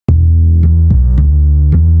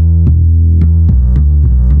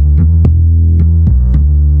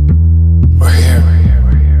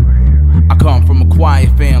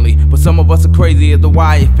Wyatt family, but some of us are crazy as the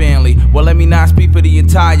Wyatt family. Well, let me not speak for the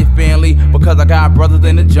entire family, because I got brothers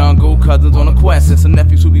in the jungle, cousins on a quest, and some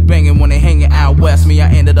nephews who be banging when they hanging out west. Me, I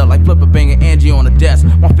ended up like Flipper banging Angie on the desk.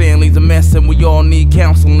 My family's a mess and we all need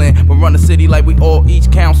counseling, but run the city like we all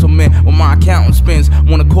each councilman. When my accountant spins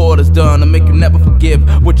when a quarter's done, I make you never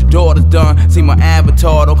forgive what your daughter's done. See, my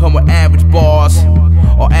avatar don't come with average bars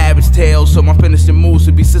or average tales, so my finishing moves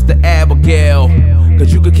would be Sister Abigail.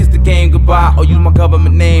 Cause you could kiss the game goodbye or use my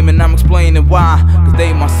government name, and I'm explaining why. Cause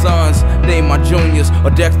they my sons, they my juniors, or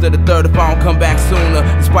Dexter the third if I don't come back sooner.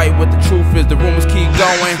 Despite what the truth is, the rumors keep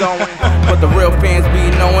going, but the real fans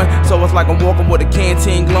be knowing. So it's like I'm walking with a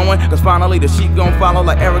canteen glowing, cause finally the sheep gon' follow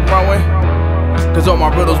like Eric Rowan. Cause all my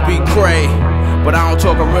riddles be cray, but I don't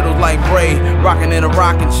talk of riddles like Bray. Rocking in a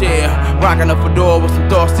rocking chair, rocking a fedora with some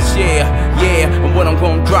thoughts to share. Yeah, and what I'm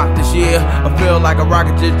gonna drop this year, I feel like a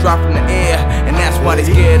rocket just dropped from the air. And that's why they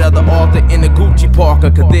scared of the author in the Gucci Parker,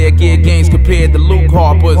 cause their gear games compared to Luke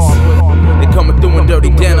Harper's. They coming through in dirty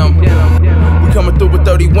denim, we coming through with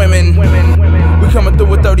 30 women, we coming through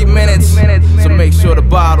with 30 minutes. So make sure the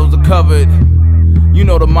bottles are covered, you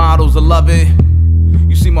know the models will love it.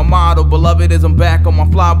 You see my motto, beloved, is I'm back on my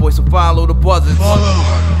fly boy, so follow the Buzzards. Follow.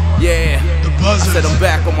 Yeah, The Buzzards. I said I'm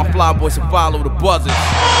back on my fly boy, so follow the Buzzards.